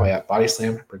 Sign up now at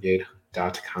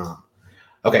bodyslambrigade.com.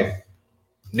 Okay,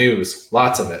 news,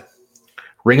 lots of it.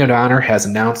 Ring of Honor has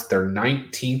announced their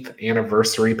 19th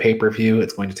anniversary pay-per-view.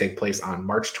 It's going to take place on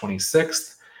March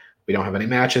 26th. We don't have any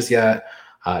matches yet.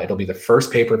 It'll be the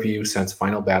first pay-per-view since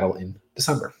Final Battle in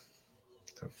December.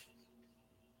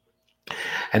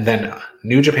 And then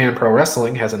New Japan Pro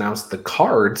Wrestling has announced the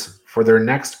cards for their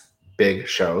next big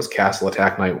shows, Castle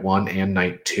Attack Night 1 and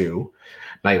Night 2.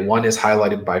 Night 1 is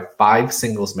highlighted by 5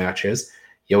 singles matches: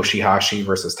 Yoshihashi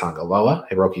versus Tonga Loa,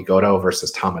 Hiroki Goto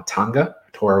versus Tama Tonga,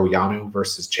 Toru Yano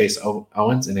versus Chase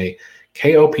Owens in a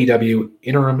KOPW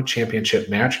interim championship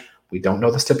match. We don't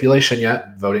know the stipulation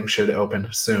yet. Voting should open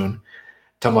soon.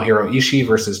 Tomohiro Ishii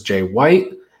versus Jay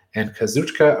White, and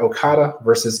Kazuchika Okada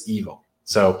versus Evil.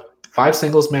 So 5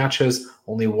 singles matches.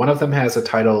 Only one of them has a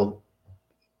title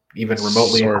even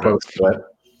remotely close to it.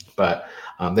 But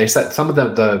they set some of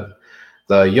the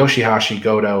Yoshihashi,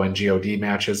 Goto, and God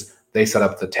matches. They set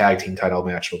up the tag team title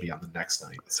match will be on the next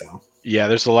night. So yeah,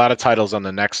 there's a lot of titles on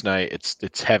the next night.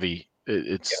 It's heavy.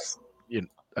 It's yes.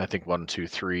 I think 1, 2,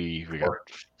 3. We got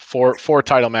four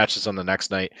title matches on the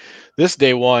next night. This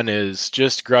day one is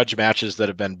just grudge matches that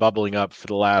have been bubbling up for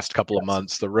the last couple of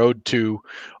months. The road to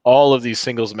all of these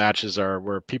singles matches are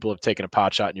where people have taken a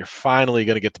pot shot, and you're finally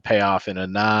going to get the payoff in a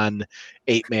non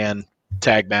 8-man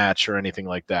tag match or anything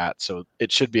like that. So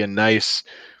it should be a nice.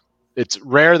 It's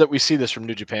rare that we see this from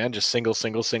New Japan, just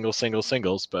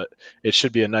singles, but it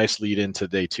should be a nice lead into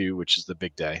day 2, which is the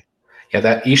big day. Yeah,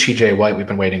 that Ishii Jay White, we've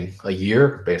been waiting a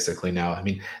year basically now. I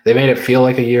mean, they made it feel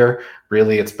like a year.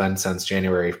 Really, it's been since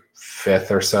January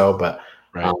 5th or so, but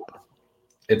right.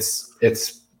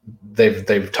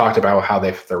 They've talked about how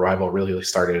their rival really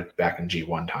started back in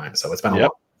G1 time. So it's been a long.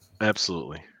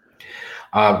 Absolutely.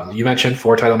 You mentioned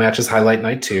 4 title matches, highlight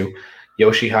night 2.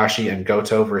 Yoshihashi and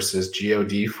Goto versus God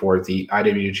for the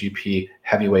IWGP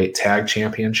Heavyweight Tag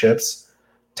Championships.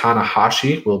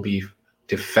 Tanahashi will be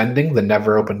defending the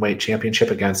Never Openweight Championship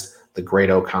against the Great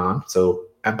Okan. So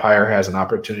Empire has an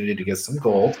opportunity to get some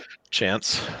gold.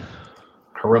 Chance.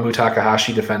 Hiromu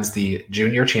Takahashi defends the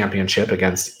Junior Championship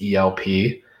against ELP,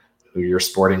 who you're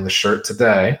sporting the shirt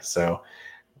today. So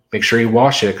make sure you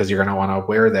wash it because you're going to want to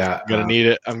wear that. I'm going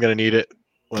to need it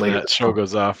when that show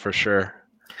goes off for sure.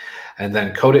 And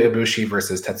then Kota Ibushi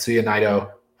versus Tetsuya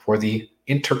Naito for the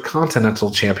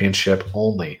Intercontinental Championship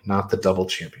only, not the double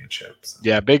championships.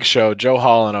 Yeah, big show. Joe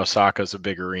Hall in Osaka is a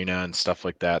big arena and stuff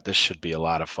like that. This should be a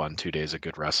lot of fun. 2 days of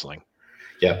good wrestling.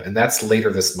 Yep, and that's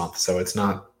later this month, so it's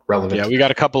not relevant. Yeah, we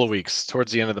got a couple of weeks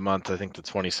towards the end of the month. I think the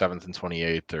 27th and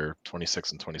 28th, or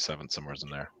 26th and 27th, somewhere's in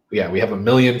there. Yeah, we have a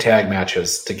million tag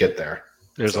matches to get there.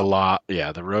 There's a lot.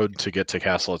 Yeah, the road to get to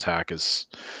Castle Attack is,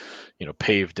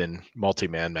 paved in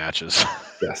multi-man matches.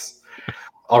 Yes.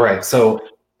 All right. So,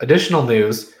 additional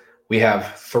news: we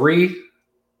have 3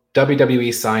 WWE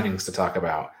signings to talk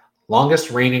about.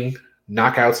 Longest reigning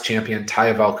Knockouts champion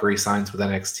Taya Valkyrie signs with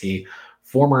NXT.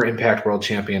 Former Impact World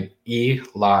Champion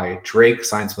Eli Drake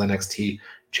signs with NXT,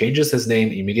 changes his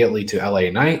name immediately to LA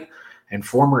Knight. And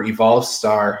former Evolve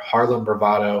star Harlem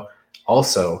Bravado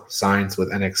also signs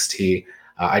with NXT.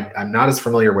 I'm not as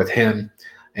familiar with him,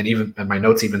 and my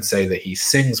notes even say that he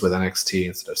sings with NXT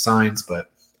instead of signs,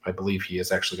 but I believe he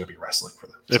is actually going to be wrestling for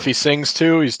them. If he sings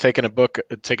too, he's taking a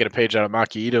page out of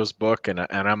Maki Ito's book, and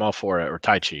I'm all for it. Or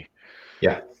Tai Chi.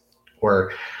 Yeah,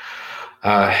 or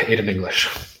Aiden English.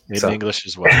 Aiden English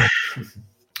as well.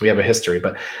 We have a history,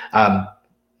 but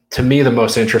to me, the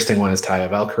most interesting one is Taya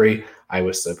Valkyrie. I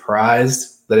was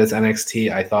surprised that it's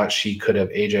NXT. I thought she could have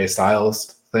AJ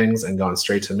Styles things and gone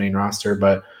straight to the main roster,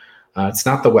 but it's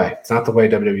not the way. It's not the way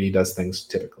WWE does things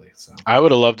typically. So I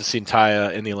would have loved to see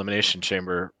Taya in the Elimination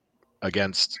Chamber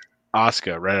against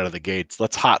Asuka right out of the gates.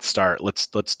 Let's hot start. Let's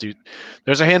do.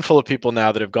 There's a handful of people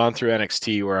now that have gone through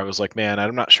NXT where I was like, man,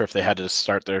 I'm not sure if they had to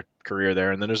start their career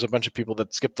there. And then there's a bunch of people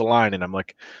that skipped the line, and I'm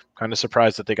like, kind of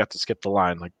surprised that they got to skip the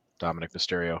line, like Dominic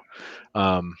Mysterio.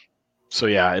 So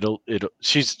yeah,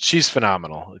 she's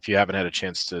phenomenal. If you haven't had a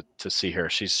chance to see her,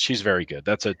 she's very good.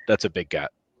 That's a big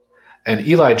get. And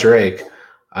Eli Drake,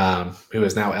 who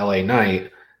is now LA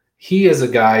Knight, he is a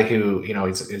guy who,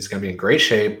 he's going to be in great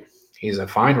shape. He's a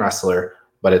fine wrestler,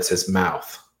 but it's his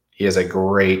mouth. He is a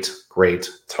great, great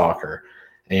talker.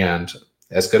 And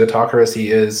as good a talker as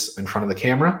he is in front of the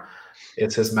camera,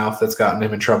 it's his mouth that's gotten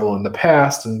him in trouble in the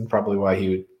past and probably why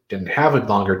he didn't have a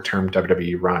longer-term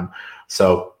WWE run.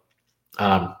 So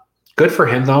good for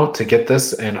him, though, to get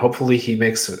this, and hopefully he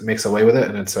makes away with it,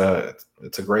 and it's a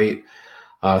great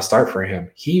start for him.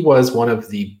 He was one of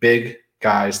the big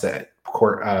guys that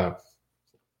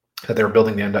they were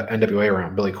building the NWA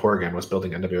around. Billy Corgan was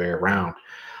building NWA around,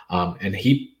 and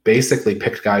he basically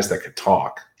picked guys that could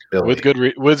talk. Billy.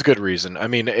 With good reason. I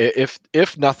mean,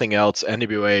 if nothing else,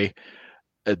 NWA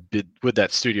with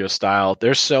that studio style,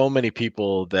 there's so many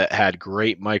people that had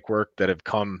great mic work that have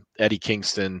come. Eddie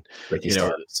Kingston,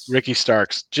 Ricky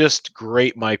Starks, just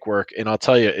great mic work. And I'll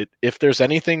tell you, if there's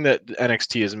anything that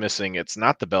NXT is missing, it's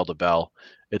not the bell to bell,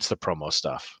 it's the promo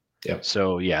stuff. Yep.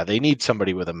 So yeah, they need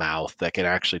somebody with a mouth that can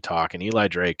actually talk. And Eli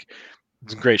Drake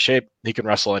is in great shape. He can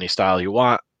wrestle any style you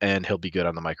want, and he'll be good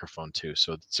on the microphone too.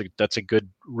 So that's a good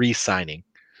re-signing.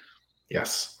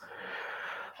 Yes.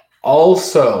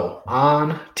 Also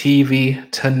on TV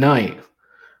tonight,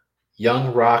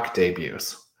 Young Rock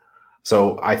debuts.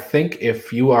 So I think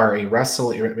if you are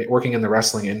working in the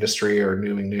wrestling industry or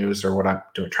doing news or what I'm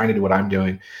doing, trying to do what I'm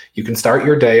doing, you can start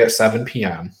your day at 7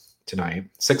 p.m. tonight,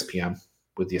 6 p.m.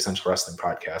 with the Essential Wrestling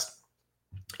Podcast.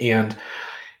 And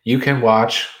you can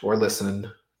watch or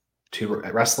listen to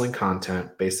wrestling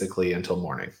content basically until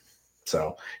morning.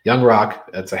 So Young Rock,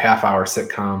 it's a half-hour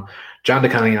sitcom. John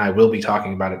DeConnie and I will be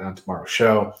talking about it on tomorrow's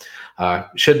show.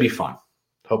 Should be fun.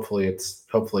 Hopefully it's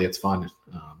fun.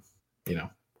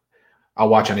 I'll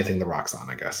watch anything The Rock's on,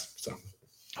 I guess. So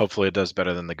hopefully it does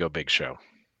better than the Go Big show.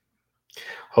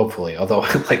 Hopefully, although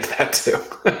I like that too.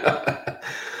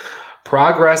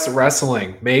 Progress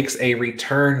Wrestling makes a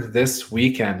return this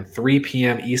weekend, 3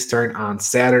 p.m. Eastern on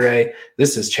Saturday.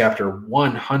 This is chapter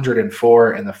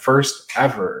 104 and the first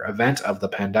ever event of the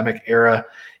pandemic era.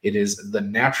 It is the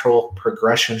Natural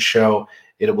Progression Show.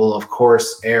 It will, of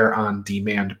course, air on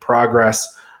Demand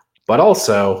Progress, but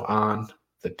also on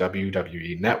the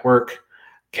WWE Network.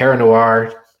 Cara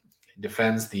Noir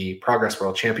defends the Progress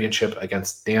World Championship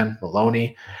against Dan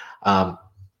Maloney.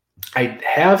 I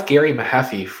have Gary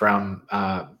Mahaffey from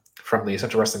the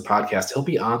Essential Wrestling Podcast. He'll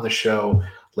be on the show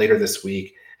later this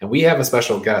week, and we have a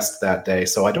special guest that day.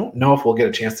 So I don't know if we'll get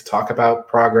a chance to talk about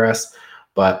Progress,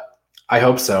 but I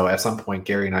hope so. At some point,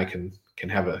 Gary and I can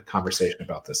have a conversation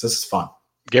about this. This is fun.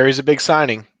 Gary's a big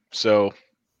signing, so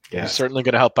yes. He's certainly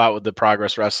going to help out with the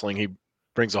Progress Wrestling. He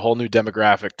brings a whole new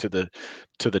demographic to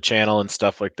the channel and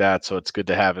stuff like that. So it's good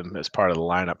to have him as part of the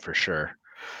lineup for sure.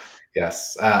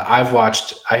 Yes. I have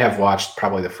watched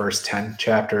probably the first 10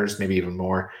 chapters, maybe even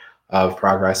more of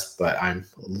Progress, but I'm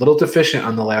a little deficient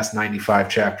on the last 95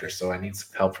 chapters. So I need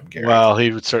some help from Gary. Well,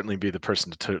 he would certainly be the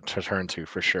person to turn to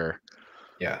for sure.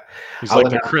 Yeah. He's like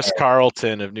the Chris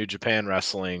Carlton of New Japan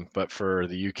Wrestling, but for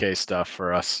the UK stuff,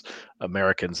 for us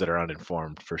Americans that are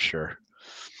uninformed, for sure.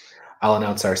 I'll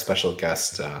announce our special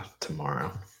guest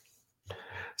tomorrow.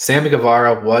 Sammy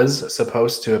Guevara was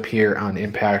supposed to appear on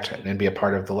Impact and be a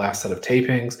part of the last set of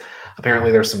tapings.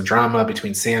 Apparently, there's some drama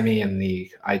between Sammy and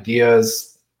the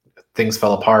ideas. Things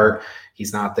fell apart.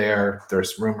 He's not there.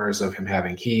 There's rumors of him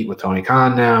having heat with Tony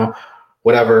Khan now.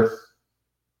 Whatever.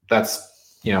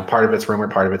 That's, part of it's rumor,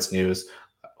 part of it's news.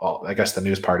 Well, I guess the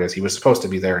news part is he was supposed to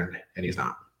be there and he's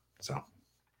not. So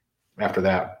after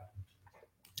that,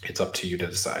 it's up to you to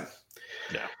decide.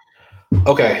 Yeah.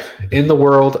 Okay, in the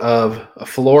world of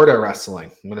Florida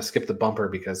wrestling, I'm going to skip the bumper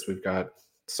because we've got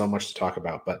so much to talk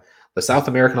about. But the South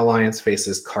American Alliance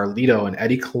faces Carlito and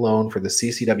Eddie Colon for the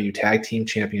CCW Tag Team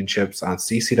Championships on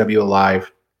CCW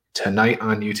Live tonight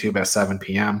on YouTube at 7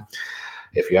 p.m.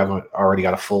 If you haven't already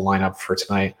got a full lineup for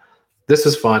tonight, this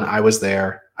is fun. I was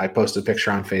there. I posted a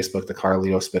picture on Facebook. The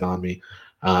Carlito spit on me.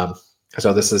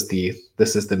 So this is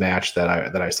the match that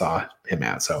I saw him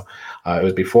at. So it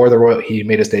was before he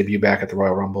made his debut back at the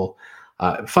Royal Rumble.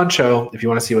 Fun show. If you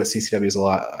want to see what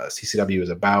CCW is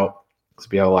about,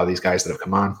 we have a lot of these guys that have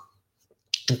come on,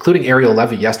 including Ariel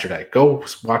Levy yesterday. Go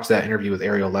watch that interview with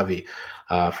Ariel Levy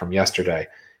from yesterday.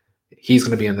 He's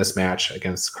going to be in this match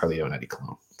against Carlito and Eddie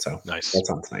Colon. So nice. That's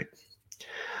on tonight.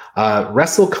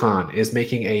 WrestleCon is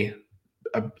making a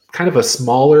kind of a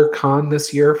smaller con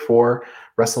this year for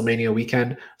WrestleMania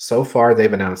weekend. So far,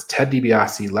 they've announced Ted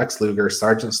DiBiase, Lex Luger,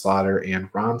 Sergeant Slaughter, and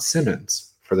Ron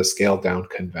Simmons for the scaled down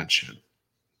convention.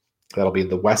 That'll be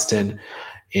the Westin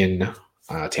in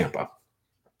Tampa.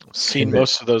 I've seen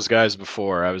most of those guys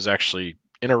before. I was actually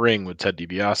in a ring with Ted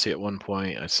DiBiase at one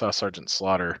point. I saw Sergeant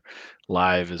Slaughter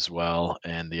live as well,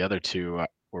 and the other two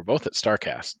were both at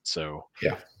StarCast. So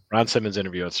yeah, Ron Simmons'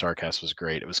 interview at StarCast was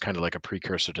great. It was kind of like a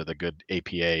precursor to the good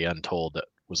APA Untold that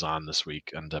was on this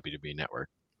week on WWE Network.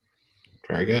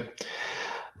 Very good.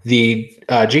 The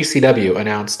GCW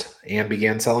announced and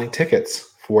began selling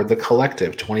tickets for the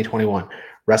Collective 2021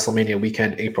 WrestleMania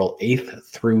weekend, April 8th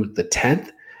through the 10th.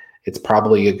 It's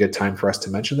probably a good time for us to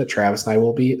mention that Travis and I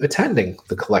will be attending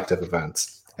the Collective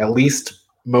events, at least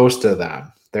most of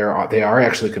them. They are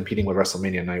actually competing with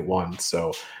WrestleMania Night 1,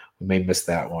 so we may miss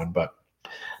that one. But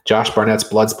Josh Barnett's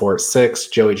Bloodsport 6,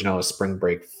 Joey Janela's Spring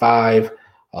Break 5,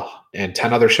 and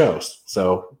 10 other shows.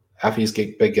 So Effie's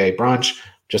Big Gay Brunch,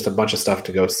 just a bunch of stuff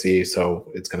to go see. So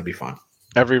it's going to be fun.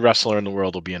 Every wrestler in the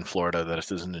world will be in Florida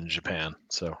that isn't in Japan.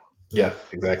 So yeah,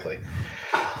 exactly.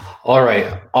 All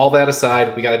right. All that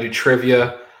aside, we got to do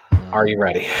trivia. Are you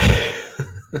ready?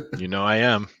 You know I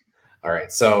am. All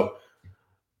right. So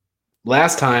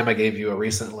last time I gave you a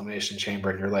recent Elimination Chamber,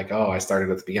 and you're like, oh, I started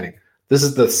at the beginning. This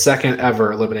is the second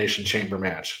ever Elimination Chamber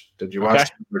match. Did you watch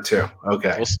number 2?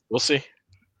 Okay. We'll see.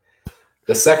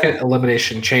 The second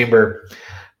Elimination Chamber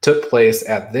took place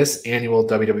at this annual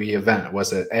WWE event.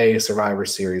 Was it A, Survivor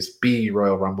Series, B,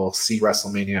 Royal Rumble, C,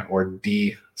 WrestleMania, or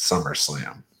D,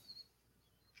 SummerSlam?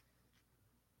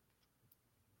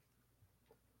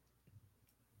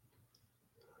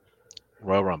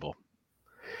 Royal Rumble.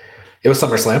 It was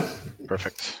SummerSlam.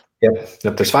 Perfect.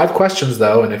 Yep. There's 5 questions,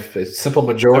 though, and if it's simple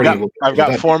majority... I've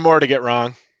got 4 more to get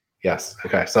wrong. Yes.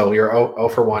 Okay, so you're 0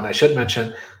 for 1. I should mention...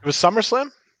 It was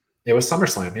SummerSlam? It was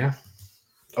SummerSlam, yeah.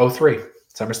 03.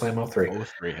 SummerSlam 03.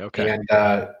 03, okay.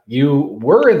 And you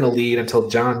were in the lead until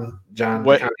John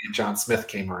Smith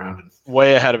came around.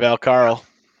 Way ahead of Al Carl.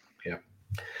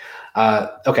 Yeah.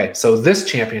 Okay, so this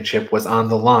championship was on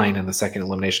the line in the second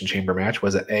Elimination Chamber match.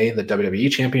 Was it A, the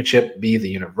WWE Championship, B, the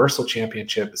Universal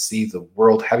Championship, C, the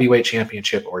World Heavyweight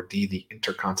Championship, or D, the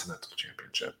Intercontinental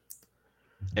Championship?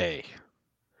 A.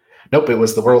 Nope, it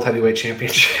was the World Heavyweight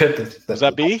Championship. Was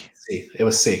that B? C. It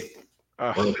was C.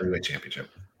 World Heavyweight Championship.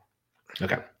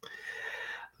 Okay.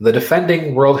 The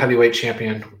defending World Heavyweight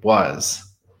Champion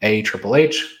was A, Triple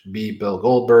H, B, Bill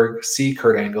Goldberg, C,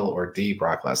 Kurt Angle, or D,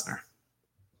 Brock Lesnar?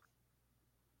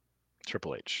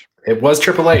 Triple H. It was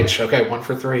Triple H. Okay, 1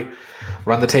 for 3.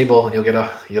 Run the table, and you'll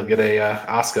get a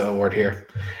Oscar award here.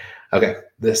 Okay,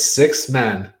 the 6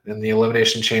 men in the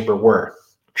Elimination Chamber were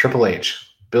Triple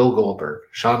H, Bill Goldberg,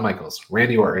 Shawn Michaels,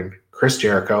 Randy Orton, Chris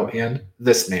Jericho, and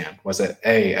this man. Was it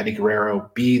A, Eddie Guerrero,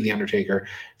 B, The Undertaker,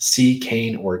 C,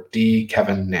 Kane, or D,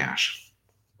 Kevin Nash?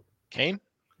 Kane?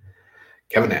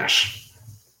 Kevin Nash.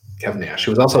 Kevin Nash. He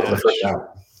was also the first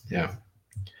out. Yeah.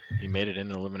 He made it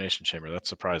in an Elimination Chamber. That's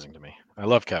surprising to me. I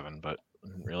love Kevin, but I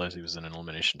didn't realize he was in an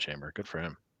Elimination Chamber. Good for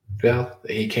him. Well,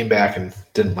 he came back and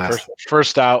didn't last.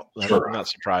 First out. Sure. I'm not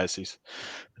surprised. His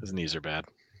knees are bad.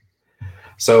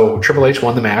 So Triple H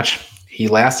won the match. He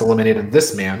last eliminated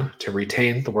this man to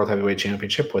retain the World Heavyweight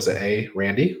Championship. Was it A,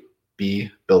 Randy,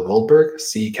 B, Bill Goldberg,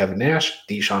 C, Kevin Nash,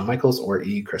 D, Shawn Michaels, or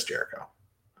E, Chris Jericho?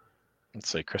 Let's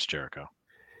say Chris Jericho.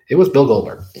 It was Bill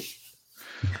Goldberg.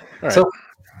 All right. So,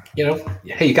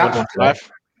 hey, you got one today.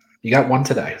 5. You got one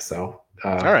today. So,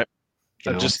 All right.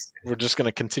 We're just going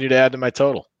to continue to add to my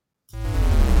total.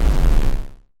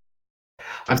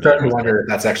 I'm starting to wonder if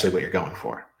that's actually what you're going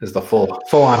for, is the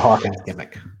full-on Hawkins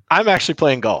gimmick. I'm actually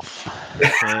playing golf,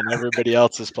 and everybody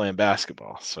else is playing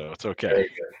basketball, so it's okay. Very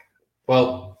good.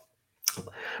 Well,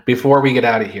 before we get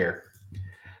out of here,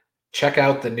 check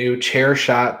out the new Chair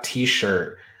Shot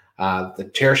t-shirt.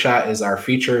 The Chair Shot is our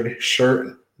featured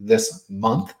shirt this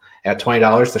month at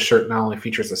 $20. The shirt not only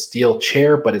features a steel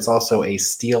chair, but it's also a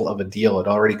steal of a deal. It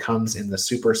already comes in the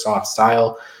super soft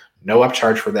style. No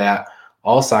upcharge for that.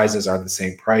 All sizes are the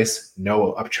same price.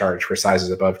 No upcharge for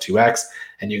sizes above 2X.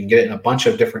 And you can get it in a bunch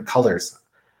of different colors.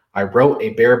 I wrote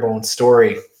a bare bones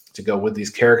story to go with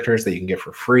these characters that you can get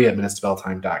for free at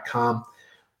minutesbelltime.com.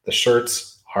 The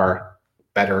shirts are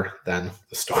better than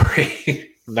the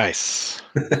story. Nice.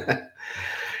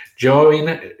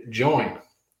 Join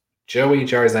Joey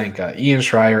Jarzenka, Ian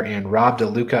Schreier, and Rob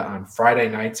DeLuca on Friday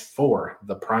nights for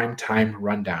the Primetime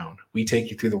Rundown. We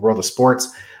take you through the world of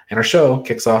sports, and our show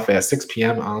kicks off at 6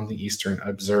 p.m. on the Eastern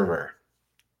Observer.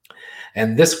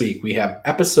 And this week, we have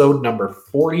episode number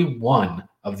 41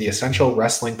 of the Essential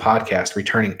Wrestling Podcast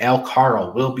returning. Al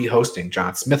Carl will be hosting.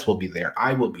 John Smith will be there.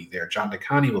 I will be there. John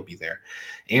DeConi will be there.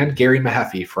 And Gary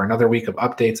Mahaffey for another week of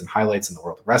updates and highlights in the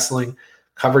world of wrestling.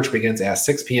 Coverage begins at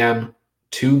 6 p.m.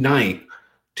 tonight,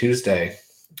 Tuesday,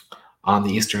 on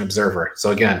the Eastern Observer.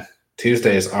 So again,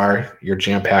 Tuesdays are your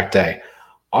jam-packed day.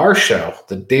 Our show,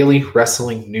 the Daily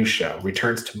Wrestling News Show,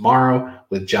 returns tomorrow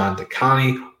with John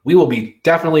DeConi. We will be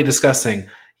definitely discussing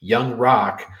Young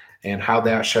Rock and how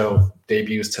that show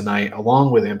debuts tonight,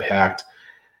 along with Impact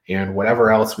and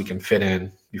whatever else we can fit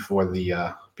in before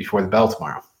the bell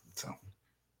tomorrow. So,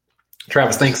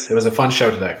 Travis, thanks. It was a fun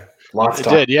show today. Lots to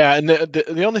talk. It did, yeah. And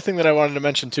the only thing that I wanted to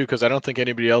mention too, because I don't think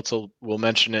anybody else will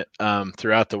mention it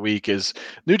throughout the week, is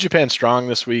New Japan Strong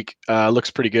this week.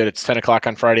 Looks pretty good. It's 10 o'clock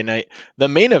on Friday night. The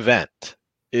main event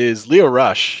is Lio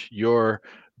Rush, your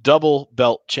double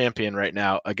belt champion right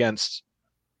now, against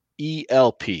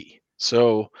ELP.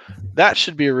 So that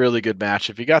should be a really good match.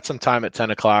 If you got some time at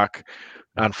 10 o'clock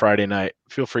on Friday night,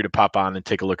 feel free to pop on and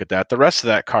take a look at that. The rest of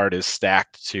that card is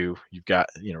stacked too. You've got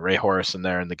Ray Horace in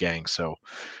there and the gang. So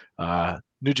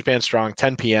New Japan Strong,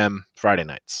 10 p.m. Friday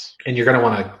nights. And you're going to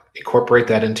want to incorporate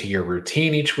that into your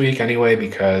routine each week anyway,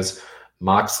 because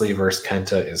Moxley versus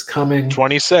Kenta is coming.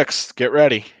 26th. Get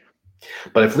ready.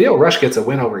 But if Lio Rush gets a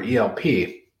win over ELP,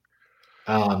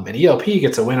 and ELP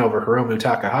gets a win over Hiromu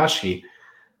Takahashi,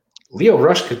 Lio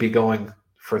Rush could be going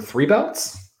for 3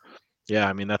 belts. Yeah,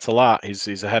 I mean, that's a lot.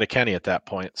 He's ahead of Kenny at that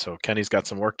point, so Kenny's got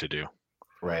some work to do.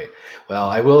 Right. Well,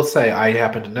 I will say I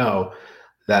happen to know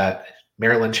that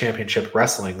Maryland Championship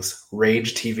Wrestling's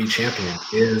Rage TV champion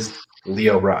is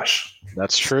Lio Rush.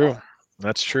 That's true.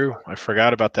 That's true. I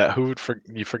forgot about that.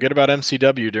 You forget about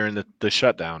MCW during the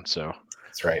shutdown, so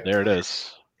that's right. There it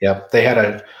is. Yep. They had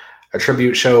a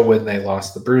tribute show when they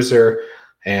lost the Bruiser,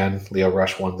 and Lio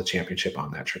Rush won the championship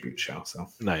on that tribute show. So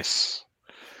nice.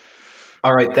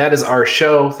 All right, that is our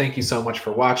show. Thank you so much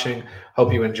for watching.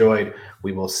 Hope you enjoyed.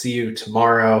 We will see you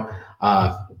tomorrow.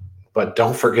 But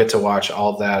don't forget to watch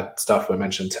all that stuff we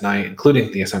mentioned tonight, including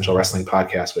the Essential Wrestling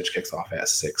Podcast, which kicks off at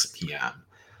 6 p.m.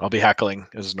 I'll be heckling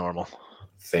as normal.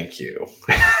 Thank you.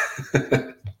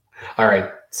 All right.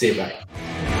 See you.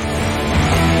 Bye.